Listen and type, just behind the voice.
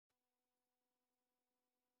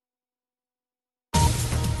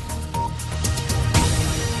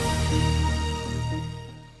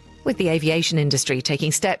with the aviation industry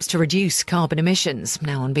taking steps to reduce carbon emissions.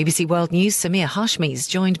 Now on BBC World News, Samir Hashmi is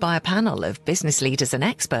joined by a panel of business leaders and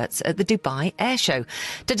experts at the Dubai Air Show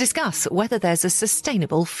to discuss whether there's a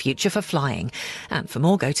sustainable future for flying. And for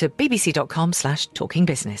more, go to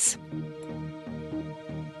bbc.com/talkingbusiness.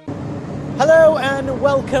 Hello and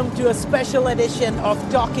welcome to a special edition of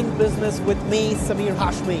Talking Business with me, Samir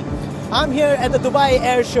Hashmi. I'm here at the Dubai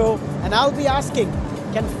Air Show and I'll be asking,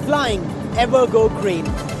 can flying ever go green?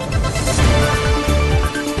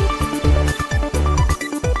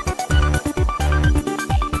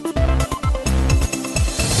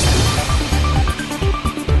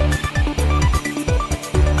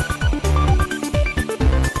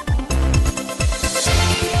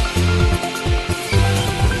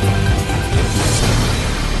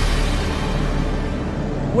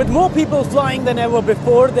 With more people flying than ever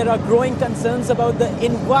before, there are growing concerns about the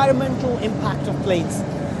environmental impact of planes.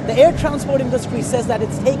 The air transport industry says that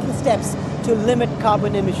it's taking steps to limit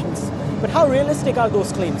carbon emissions. But how realistic are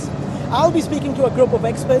those claims? I'll be speaking to a group of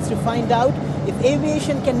experts to find out if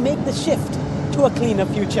aviation can make the shift to a cleaner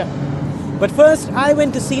future. But first, I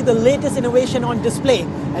went to see the latest innovation on display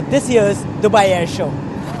at this year's Dubai Air Show.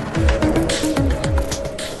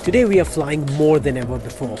 Today we are flying more than ever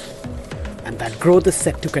before, and that growth is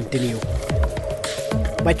set to continue.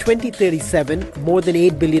 By 2037, more than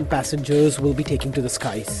 8 billion passengers will be taking to the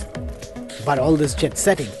skies. But all this jet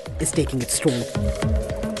setting is taking its toll.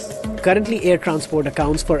 Currently, air transport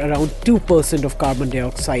accounts for around 2% of carbon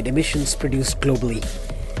dioxide emissions produced globally,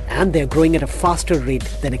 and they're growing at a faster rate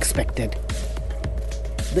than expected.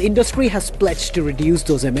 The industry has pledged to reduce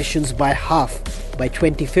those emissions by half by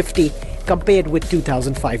 2050 compared with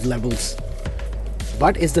 2005 levels.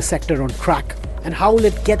 But is the sector on track, and how will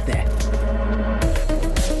it get there?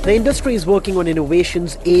 The industry is working on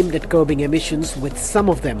innovations aimed at curbing emissions, with some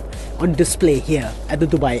of them on display here at the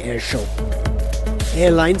Dubai Air Show.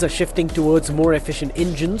 Airlines are shifting towards more efficient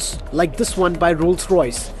engines, like this one by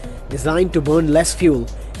Rolls-Royce, designed to burn less fuel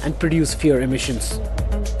and produce fewer emissions.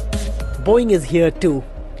 Boeing is here too.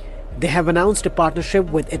 They have announced a partnership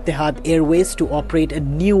with Etihad Airways to operate a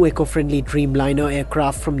new eco-friendly Dreamliner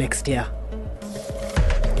aircraft from next year.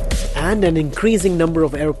 And an increasing number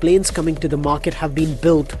of aeroplanes coming to the market have been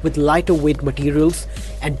built with lighter weight materials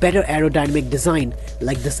and better aerodynamic design,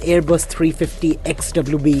 like this Airbus 350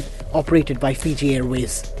 XWB operated by Fiji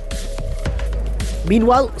Airways.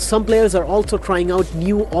 Meanwhile, some players are also trying out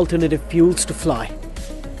new alternative fuels to fly.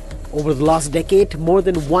 Over the last decade, more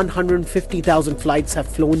than 150,000 flights have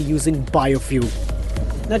flown using biofuel.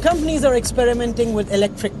 Now, companies are experimenting with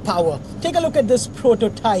electric power. Take a look at this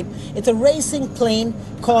prototype. It's a racing plane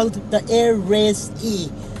called the Air Race E.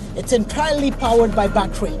 It's entirely powered by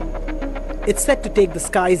battery. It's set to take the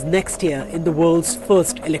skies next year in the world's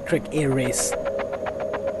first electric air race.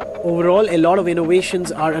 Overall, a lot of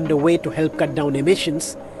innovations are underway to help cut down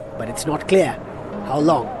emissions, but it's not clear how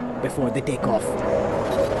long before they take off.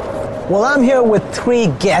 Well, I'm here with three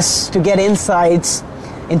guests to get insights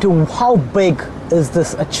into how big is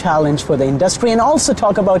this a challenge for the industry, and also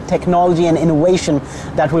talk about technology and innovation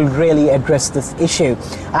that will really address this issue.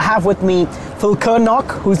 I have with me Phil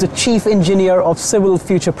Kernock, who's the Chief Engineer of Civil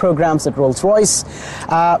Future Programs at Rolls-Royce,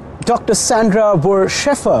 Dr. Sandra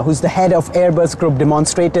Boer-Scheffer, who's the Head of Airbus Group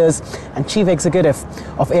Demonstrators and Chief Executive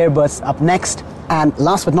of Airbus up next, and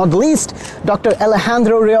last but not least, Dr.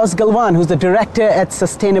 Alejandro Rios-Galvan, who's the Director at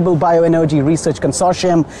Sustainable Bioenergy Research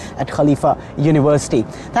Consortium at Khalifa University.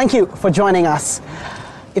 Thank you for joining us.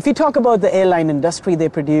 If you talk about the airline industry, they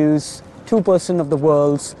produce 2% of the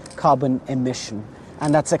world's carbon emission,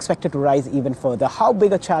 and that's expected to rise even further. How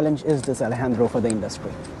big a challenge is this, Alejandro, for the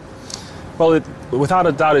industry? Well, without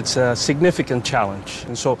a doubt, it's a significant challenge.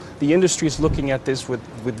 And so the industry is looking at this with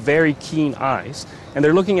very keen eyes, and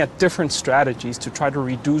they're looking at different strategies to try to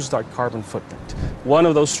reduce that carbon footprint. One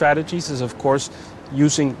of those strategies is, of course,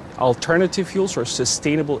 using alternative fuels or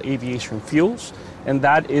sustainable aviation fuels, and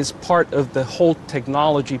that is part of the whole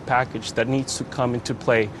technology package that needs to come into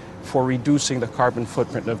play for reducing the carbon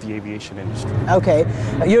footprint of the aviation industry. Okay,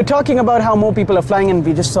 you're talking about how more people are flying, and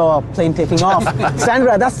we just saw a plane taking off.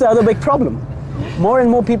 Sandra, that's the other big problem. More and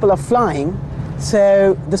more people are flying,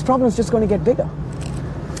 so this problem is just going to get bigger.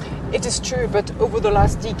 It is true, but over the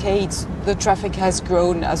last decades, the traffic has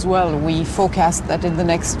grown as well. We forecast that in the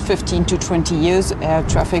next 15 to 20 years, air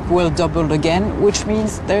traffic will double again, which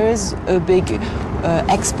means there is a big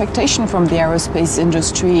expectation from the aerospace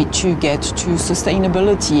industry to get to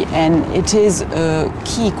sustainability. And it is a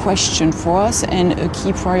key question for us and a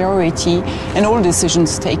key priority in all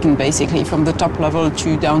decisions taken, basically, from the top level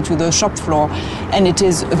to down to the shop floor. And it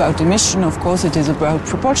is about emission, of course, it is about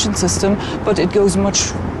propulsion system, but it goes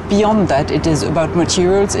much beyond that, it is about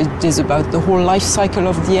materials, it is about the whole life cycle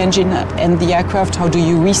of the engine and the aircraft, how do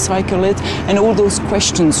you recycle it, and all those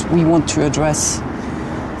questions we want to address.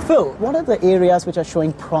 Phil, what are the areas which are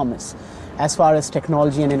showing promise as far as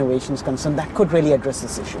technology and innovation is concerned that could really address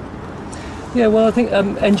this issue? Yeah, well, I think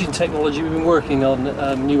engine technology, we've been working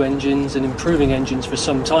on new engines and improving engines for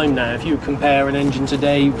some time now. If you compare an engine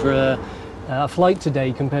today for a flight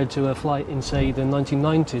today compared to a flight in, say, the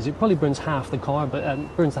 1990s, it probably burns half the carbon,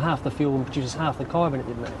 burns half the fuel and produces half the carbon it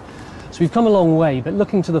did now. So we've come a long way, but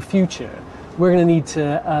looking to the future, we're going to need to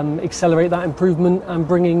accelerate that improvement and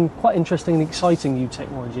bring in quite interesting and exciting new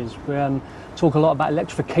technologies. We talk a lot about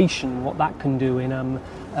electrification, what that can do in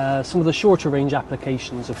some of the shorter range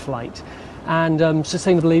applications of flight, and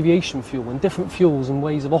sustainable aviation fuel and different fuels and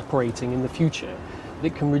ways of operating in the future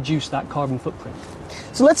that can reduce that carbon footprint.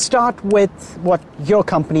 So let's start with what your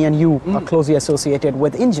company and you are closely associated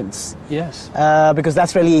with, engines. Yes. Because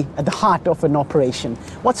that's really at the heart of an operation.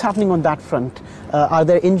 What's happening on that front? Are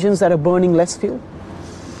there engines that are burning less fuel?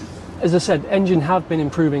 As I said, engines have been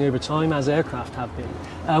improving over time, as aircraft have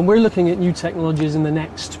been. We're looking at new technologies in the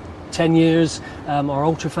next 10 years, our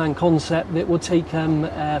UltraFan concept that will take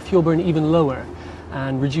fuel burn even lower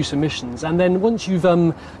and reduce emissions. And then once you've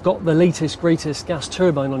got the latest, greatest gas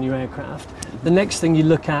turbine on your aircraft, the next thing you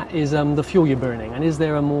look at is the fuel you're burning, and is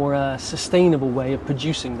there a more sustainable way of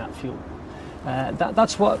producing that fuel?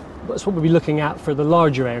 That's what we'll be looking at for the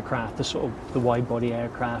larger aircraft, the sort of the wide-body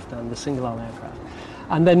aircraft and the single-aisle aircraft.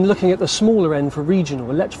 And then looking at the smaller end for regional,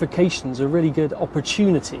 electrification is a really good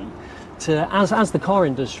opportunity to, as the car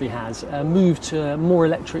industry has, move to more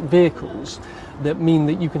electric vehicles that mean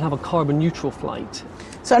that you can have a carbon neutral flight.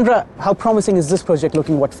 Sandra, how promising is this project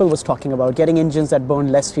looking, what Phil was talking about, getting engines that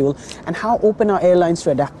burn less fuel, and how open are airlines to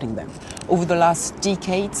adapting them? Over the last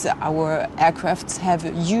decades, our aircrafts have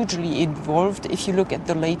hugely evolved. If you look at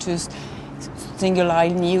the latest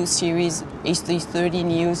single-aisle Neo series, A330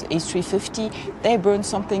 Neos, A350, they burn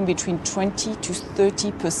something between 20 to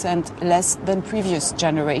 30% less than previous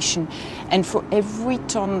generation. And for every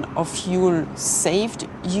ton of fuel saved,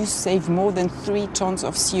 you save more than 3 tons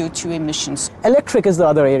of CO2 emissions. Electric is the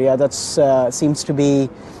other area that seems to be,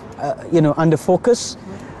 under focus.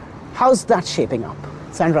 How's that shaping up?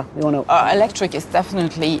 Sandra, you want to... Electric is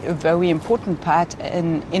definitely a very important part.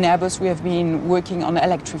 In Airbus, we have been working on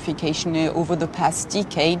electrification over the past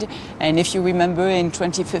decade. And if you remember, in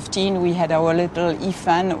 2015, we had our little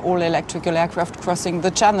EFAN, all-electrical aircraft, crossing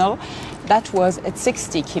the channel. That was at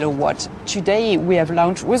 60 kilowatt. Today, we have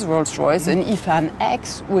launched with Rolls-Royce an EFAN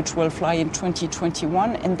X, which will fly in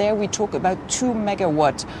 2021. And there we talk about 2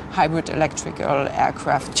 megawatt hybrid electrical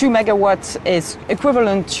aircraft. 2 megawatts is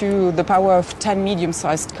equivalent to the power of 10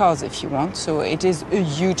 medium-sized cars, if you want. So it is a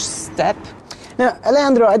huge step. Now,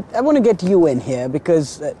 Alejandro, I want to get you in here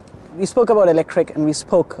because we spoke about electric and we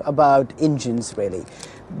spoke about engines, really.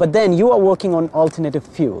 But then you are working on alternative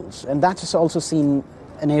fuels, and that has also seen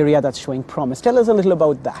an area that's showing promise. Tell us a little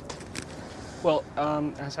about that. Well,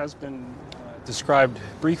 as has been described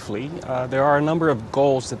briefly, there are a number of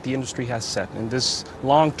goals that the industry has set, and this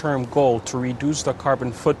long-term goal to reduce the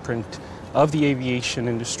carbon footprint of the aviation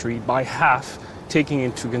industry by half, taking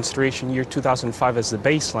into consideration year 2005 as the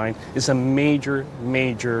baseline, is a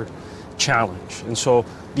major challenge. And so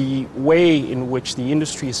the way in which the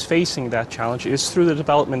industry is facing that challenge is through the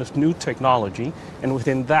development of new technology, and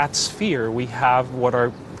within that sphere we have what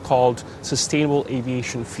are called sustainable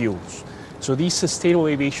aviation fuels. So these sustainable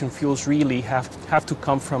aviation fuels really have to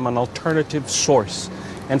come from an alternative source,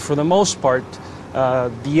 and for the most part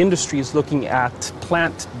the industry is looking at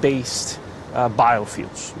plant-based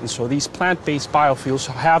biofuels. And so these plant-based biofuels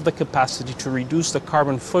have the capacity to reduce the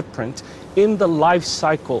carbon footprint in the life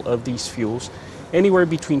cycle of these fuels anywhere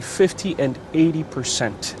between 50 and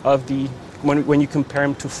 80% of the, when you compare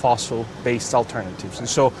them to fossil-based alternatives. And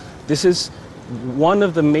so this is one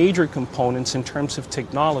of the major components in terms of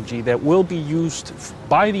technology that will be used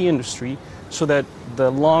by the industry so that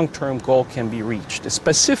the long-term goal can be reached,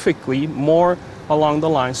 specifically more along the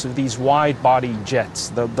lines of these wide-body jets,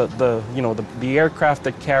 the aircraft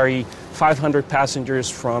that carry 500 passengers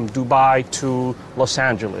from Dubai to Los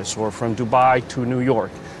Angeles or from Dubai to New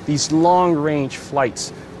York. These long-range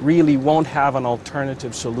flights really won't have an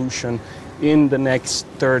alternative solution in the next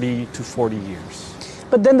 30 to 40 years.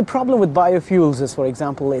 But then the problem with biofuels is, for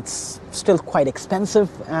example, it's still quite expensive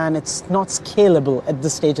and it's not scalable at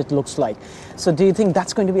this stage, it looks like. So do you think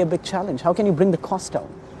that's going to be a big challenge? How can you bring the cost down?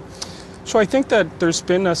 So I think that there's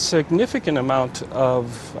been a significant amount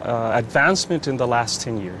of advancement in the last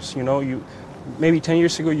 10 years. maybe 10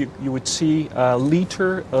 years ago, you would see a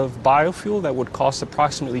liter of biofuel that would cost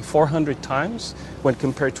approximately 400 times when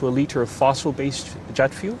compared to a liter of fossil-based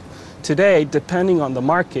jet fuel. Today, depending on the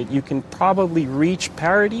market, you can probably reach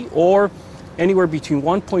parity or anywhere between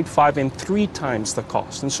 1.5 and 3 times the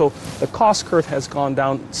cost. And so the cost curve has gone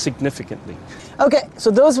down significantly. Okay, so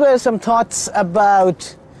those were some thoughts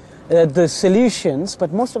about the solutions,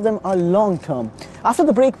 but most of them are long-term. After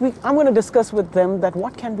the break, I'm going to discuss with them that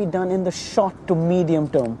what can be done in the short to medium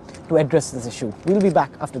term to address this issue. We'll be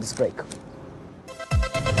back after this break.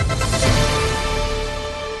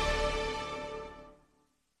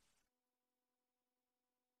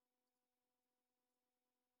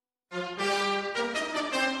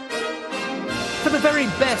 For the very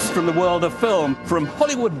best from the world of film, from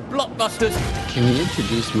Hollywood blockbusters Can you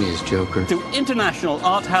introduce me as Joker? to international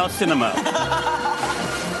art house cinema.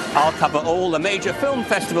 I'll cover all the major film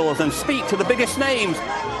festivals and speak to the biggest names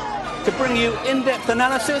to bring you in-depth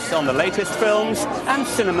analysis on the latest films and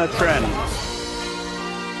cinema trends.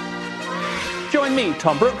 Join me,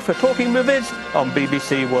 Tom Brooke, for Talking Movies on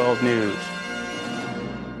BBC World News.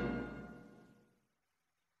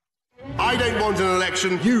 I don't want an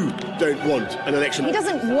election. You don't want an election. He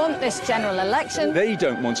doesn't want this general election. They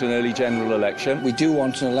don't want an early general election. We do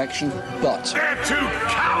want an election, but They're too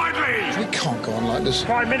cowardly! we can't go on like this.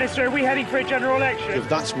 Prime Minister, are we heading for a general election? If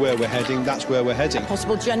that's where we're heading, that's where we're heading.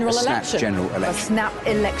 Possible general election. General A election. snap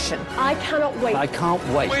election. I cannot wait. I can't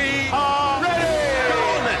wait. We are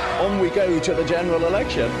ready! On we go to the general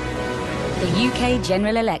election. The UK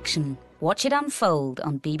general election. Watch it unfold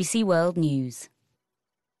on BBC World News.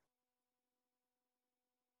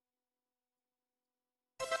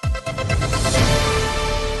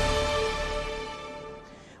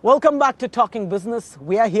 Welcome back to Talking Business.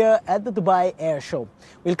 We are here at the Dubai Air Show.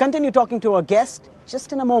 We'll continue talking to our guest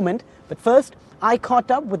just in a moment, but first, I caught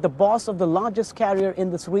up with the boss of the largest carrier in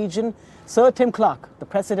this region, Sir Tim Clark, the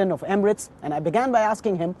president of Emirates, and I began by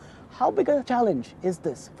asking him, how big a challenge is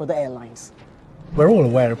this for the airlines? We're all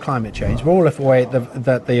aware of climate change. We're all aware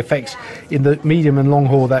that the effects in the medium and long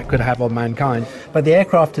haul that could have on mankind. But the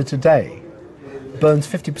aircraft of today burns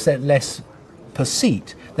 50% less per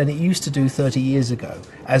seat than it used to do 30 years ago,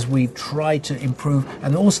 as we've tried to improve,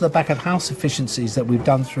 and also the back of house efficiencies that we've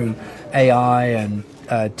done through AI and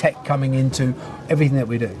tech coming into everything that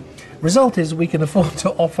we do. Result is we can afford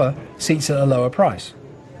to offer seats at a lower price.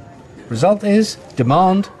 Result is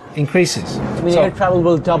demand increases. I mean, air travel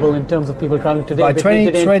will double in terms of people traveling today. By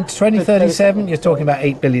 2037, you're talking about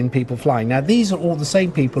 8 billion people flying. Now, these are all the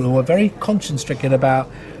same people who are very conscience-stricken about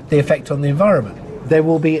the effect on the environment. There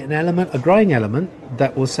will be an element, a growing element,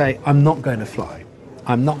 that will say, I'm not going to fly.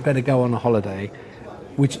 I'm not going to go on a holiday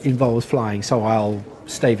which involves flying, so I'll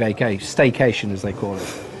staycation, as they call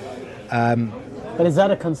it. But is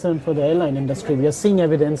that a concern for the airline industry? We are seeing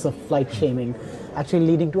evidence of flight shaming actually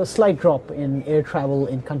leading to a slight drop in air travel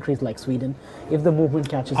in countries like Sweden if the movement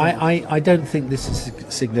catches on. I don't think this is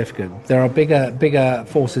significant. There are bigger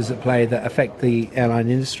forces at play that affect the airline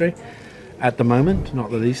industry at the moment, not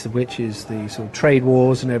the least of which is the sort of trade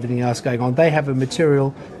wars and everything else going on. They have a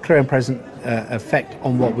material, clear and present effect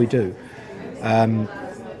on what we do. I'm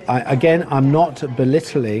not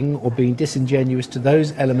belittling or being disingenuous to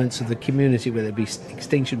those elements of the community, whether it be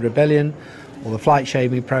Extinction Rebellion or the flight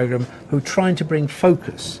shaming program, who are trying to bring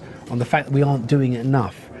focus on the fact that we aren't doing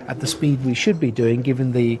enough at the speed we should be doing,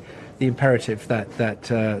 given the imperative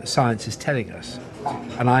that science is telling us.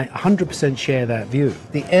 And I 100% share that view.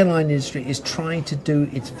 The airline industry is trying to do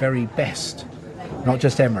its very best, not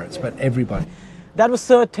just Emirates, but everybody. That was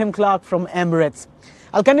Sir Tim Clark from Emirates.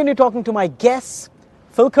 I'll continue talking to my guests,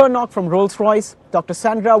 Phil Kernock from Rolls-Royce, Dr.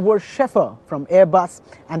 Sandra Wurst-Scheffer from Airbus,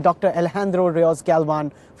 and Dr. Alejandro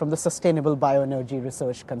Rios-Galvan from the Sustainable Bioenergy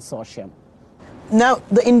Research Consortium. Now,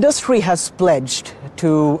 the industry has pledged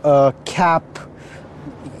to cap,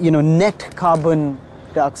 net carbon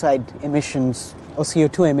dioxide emissions or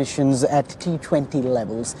CO2 emissions at T20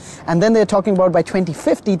 levels. And then they're talking about by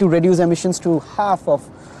 2050 to reduce emissions to half of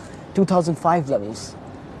 2005 levels.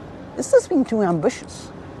 Is this being too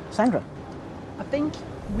ambitious? Sandra? I think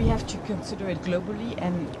we have to consider it globally,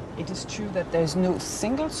 and it is true that there's no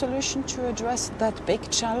single solution to address that big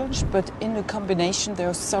challenge, but in a combination there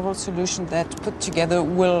are several solutions that put together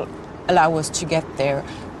will allow us to get there.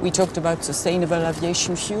 We talked about sustainable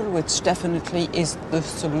aviation fuel, which definitely is the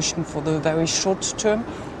solution for the very short term.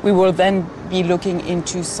 We will then be looking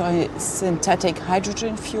into synthetic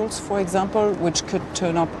hydrogen fuels, for example, which could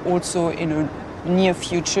turn up also in a near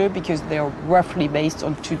future because they are roughly based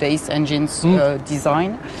on today's engines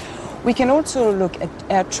design. We can also look at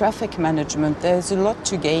air traffic management. There's a lot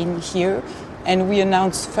to gain here. And we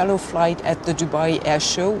announced Fellow Flight at the Dubai Air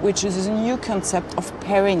Show, which is a new concept of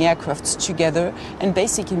pairing aircrafts together and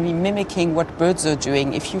basically mimicking what birds are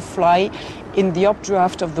doing. If you fly in the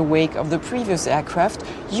updraft of the wake of the previous aircraft,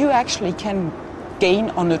 you actually can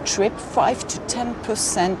gain on a trip 5 to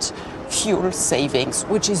 10% fuel savings,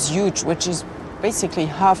 which is huge, which is basically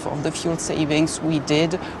half of the fuel savings we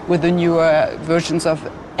did with the newer versions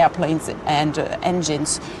of airplanes and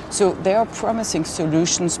engines. So there are promising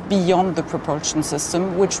solutions beyond the propulsion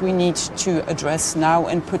system, which we need to address now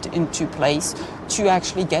and put into place to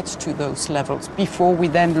actually get to those levels before we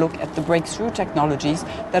then look at the breakthrough technologies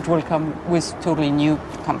that will come with totally new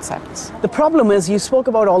concepts. The problem is, you spoke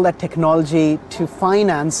about all that technology to find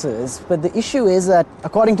answers, but the issue is that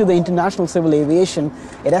according to the International Civil Aviation,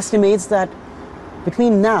 it estimates that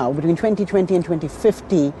between 2020 and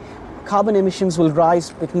 2050, carbon emissions will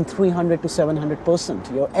rise between 300 to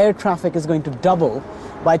 700%. Your air traffic is going to double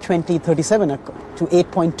by 2037 to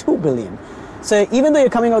 8.2 billion. So even though you're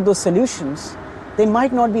coming out with those solutions, they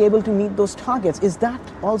might not be able to meet those targets. Is that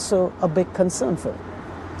also a big concern, Phil?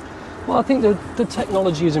 Well, I think the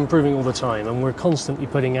technology is improving all the time, and we're constantly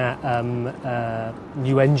putting out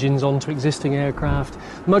new engines onto existing aircraft,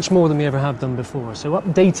 much more than we ever have done before. So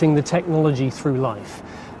updating the technology through life.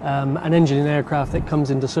 An engine in aircraft that comes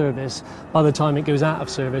into service, by the time it goes out of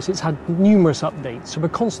service, it's had numerous updates. So we're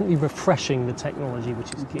constantly refreshing the technology,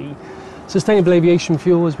 which is key. Sustainable aviation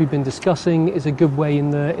fuel, as we've been discussing, is a good way in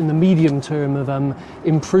the medium term of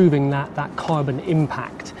improving that carbon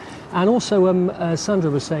impact. And also, Sandra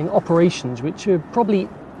was saying, operations, which are probably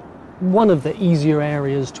one of the easier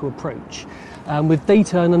areas to approach. With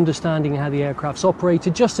data and understanding how the aircraft's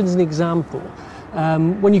operated, just as an example,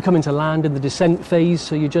 when you come into land in the descent phase,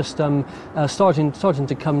 so you're just starting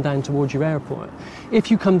to come down towards your airport, if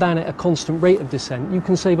you come down at a constant rate of descent, you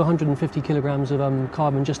can save 150 kilograms of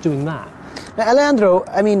carbon just doing that. Now, Alejandro,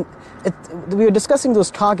 I mean, we were discussing those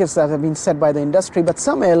targets that have been set by the industry, but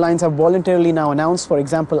some airlines have voluntarily now announced, for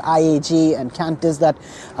example, IAG and Qantas, that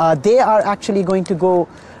they are actually going to go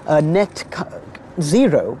net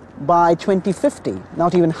zero by 2050,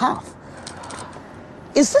 not even half.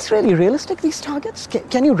 Is this really realistic, these targets?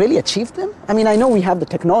 Can you really achieve them? I mean, I know we have the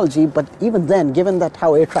technology, but even then, given that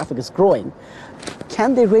how air traffic is growing,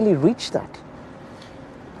 can they really reach that?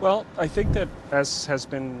 Well, I think that, as has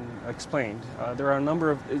been explained, there are a number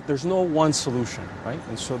of, there's no one solution, right?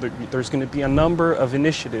 And so there's going to be a number of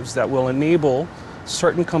initiatives that will enable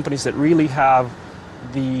certain companies that really have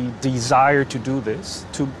the desire to do this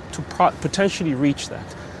to potentially reach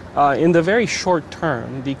that. In the very short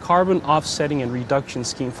term, the carbon offsetting and reduction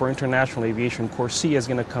scheme for international aviation, CORSIA, is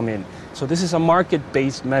going to come in. So this is a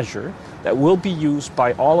market-based measure that will be used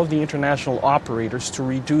by all of the international operators to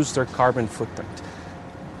reduce their carbon footprint.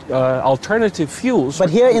 Alternative fuels... But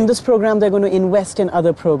here in this program, they're going to invest in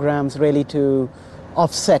other programs really to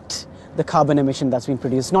offset the carbon emission that's been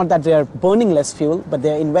produced. Not that they're burning less fuel, but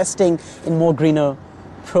they're investing in more greener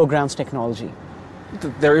programs technology.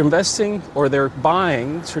 They're investing, or they're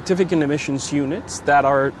buying certificate emissions units that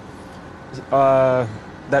are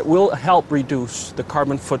that will help reduce the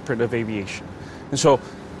carbon footprint of aviation. And so,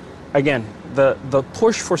 again, the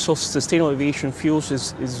push for sustainable aviation fuels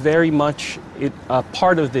is very much a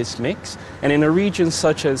part of this mix. And in a region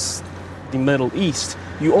such as the Middle East,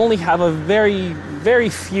 you only have a very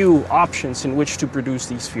few options in which to produce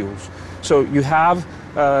these fuels. So you have,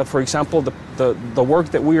 for example, the work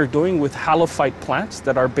that we are doing with halophyte plants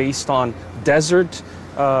that are based on desert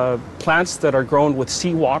plants that are grown with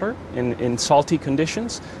seawater in salty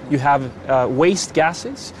conditions. You have waste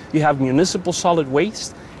gases, you have municipal solid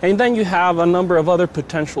waste, and then you have a number of other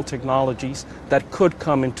potential technologies that could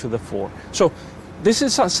come into the fore. So this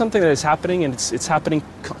is something that is happening, and it's happening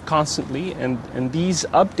constantly, and these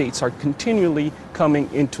updates are continually coming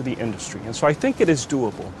into the industry. And so I think it is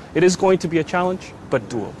doable. It is going to be a challenge, but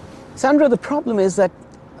doable. Sandra, the problem is that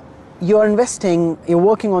you're investing, you're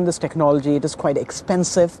working on this technology, it is quite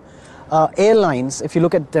expensive. Airlines, if you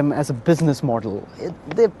look at them as a business model,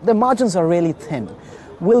 the margins are really thin.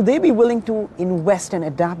 Will they be willing to invest and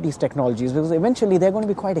adapt these technologies? Because eventually they're going to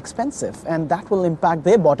be quite expensive, and that will impact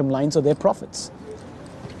their bottom lines or their profits.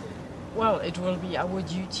 Well, it will be our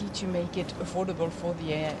duty to make it affordable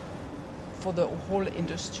for the whole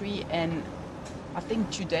industry, and I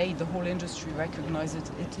think today the whole industry recognizes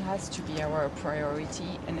it has to be our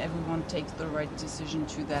priority, and everyone takes the right decision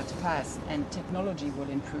to that path, and technology will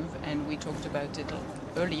improve, and we talked about it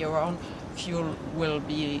earlier on. Fuel will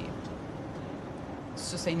be,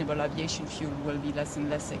 sustainable aviation fuel will be less and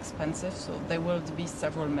less expensive, so there will be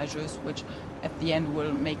several measures which at the end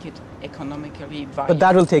will make it economically viable. But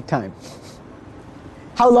that will take time.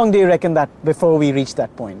 How long do you reckon that before we reach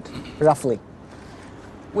that point, roughly?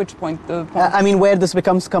 Which point? The point? I mean, where this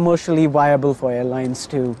becomes commercially viable for airlines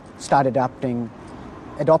to start adopting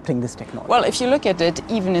this technology? Well, if you look at it,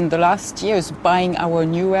 even in the last years, buying our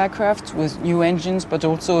new aircraft with new engines, but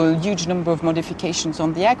also a huge number of modifications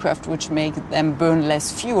on the aircraft, which make them burn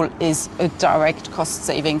less fuel, is a direct cost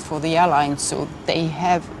saving for the airlines. So they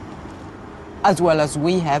have, as well as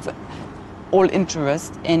we have, all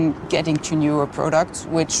interest in getting to newer products,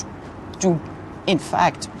 which do, in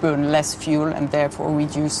fact, burn less fuel and therefore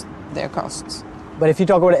reduce their costs. But if you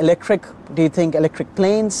talk about electric, do you think electric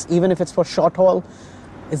planes, even if it's for short haul,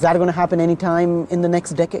 is that going to happen anytime in the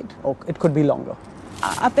next decade, or it could be longer?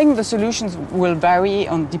 I think the solutions will vary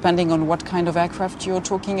depending on what kind of aircraft you're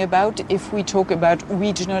talking about. If we talk about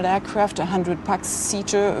regional aircraft, 100 pax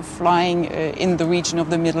seater flying in the region of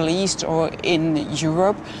the Middle East or in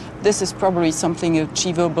Europe, this is probably something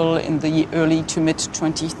achievable in the early to mid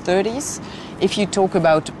 2030s. If you talk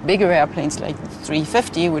about bigger airplanes like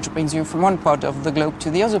 350, which brings you from one part of the globe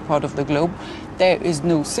to the other part of the globe, there is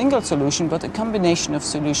no single solution, but a combination of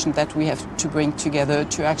solutions that we have to bring together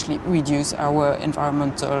to actually reduce our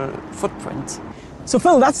environmental footprint. So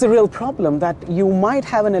Phil, that's the real problem, that you might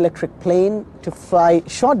have an electric plane to fly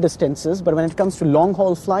short distances, but when it comes to long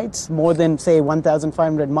haul flights, more than say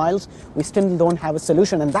 1,500 miles, we still don't have a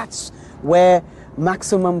solution, and that's where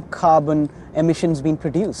maximum carbon emissions being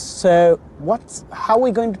produced. So how are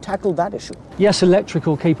we going to tackle that issue? Yes,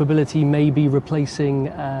 electrical capability may be replacing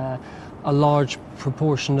a large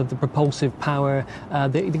proportion of the propulsive power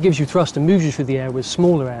that gives you thrust and moves you through the air with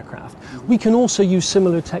smaller aircraft. We can also use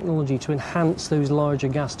similar technology to enhance those larger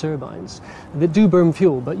gas turbines that do burn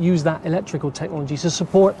fuel, but use that electrical technology to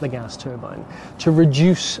support the gas turbine, to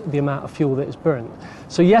reduce the amount of fuel that is burnt.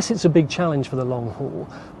 So yes, it's a big challenge for the long haul,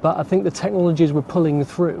 but I think the technologies we're pulling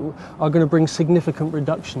through are going to bring significant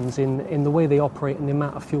reductions in the way they operate and the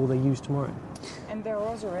amount of fuel they use tomorrow. And there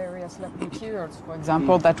are other areas like materials, for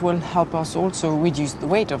example, that will help us also reduce the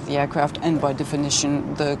weight of the aircraft and by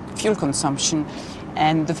definition the fuel consumption.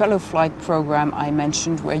 And the Fellow Flight program I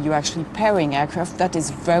mentioned, where you're actually pairing aircraft, that is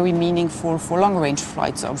very meaningful for long-range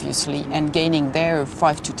flights, obviously, and gaining there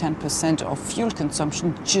 5 to 10% of fuel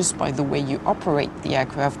consumption just by the way you operate the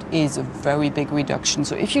aircraft is a very big reduction.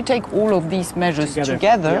 So if you take all of these measures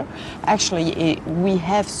together actually we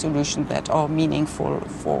have solutions that are meaningful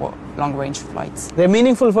for long-range flights. They're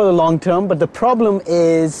meaningful for the long term, but the problem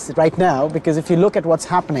is right now, because if you look at what's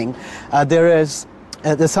happening, there's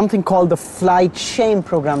something called the Flight Shame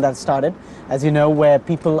program that started, as you know, where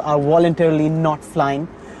people are voluntarily not flying,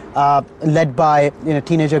 led by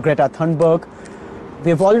teenager Greta Thunberg. We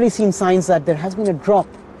have already seen signs that there has been a drop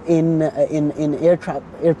in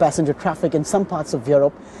air passenger traffic in some parts of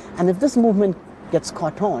Europe, and if this movement gets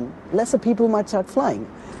caught on, lesser people might start flying.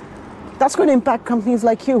 That's going to impact companies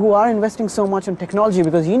like you who are investing so much in technology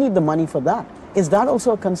because you need the money for that. Is that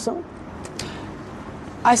also a concern?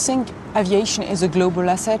 I think aviation is a global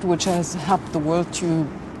asset which has helped the world to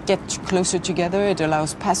get closer together. It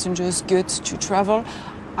allows passengers, goods to travel.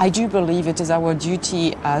 I do believe it is our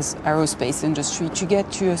duty as aerospace industry to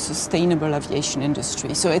get to a sustainable aviation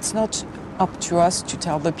industry. So it's not up to us to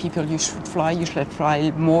tell the people you should fly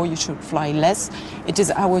more, you should fly less. It is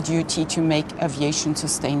our duty to make aviation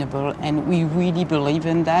sustainable, and we really believe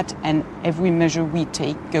in that, and every measure we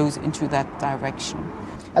take goes into that direction.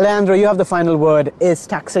 Alejandro, you have the final word. Is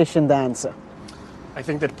taxation the answer? I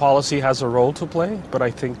think that policy has a role to play, but I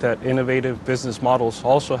think that innovative business models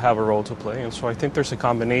also have a role to play. And so I think there's a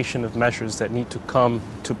combination of measures that need to come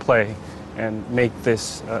to play and make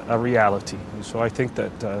this a reality. And so I think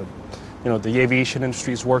that the aviation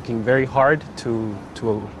industry is working very hard to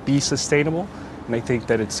be sustainable, and I think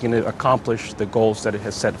that it's going to accomplish the goals that it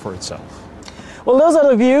has set for itself. Well, those are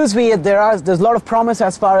the views. There's a lot of promise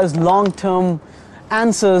as far as long-term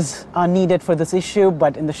answers are needed for this issue,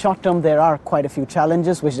 but in the short term there are quite a few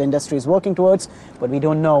challenges which the industry is working towards, but we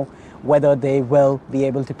don't know whether they will be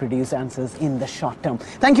able to produce answers in the short term.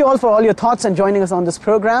 Thank you all for all your thoughts and joining us on this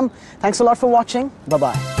program. Thanks a lot for watching.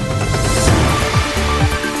 Bye-bye.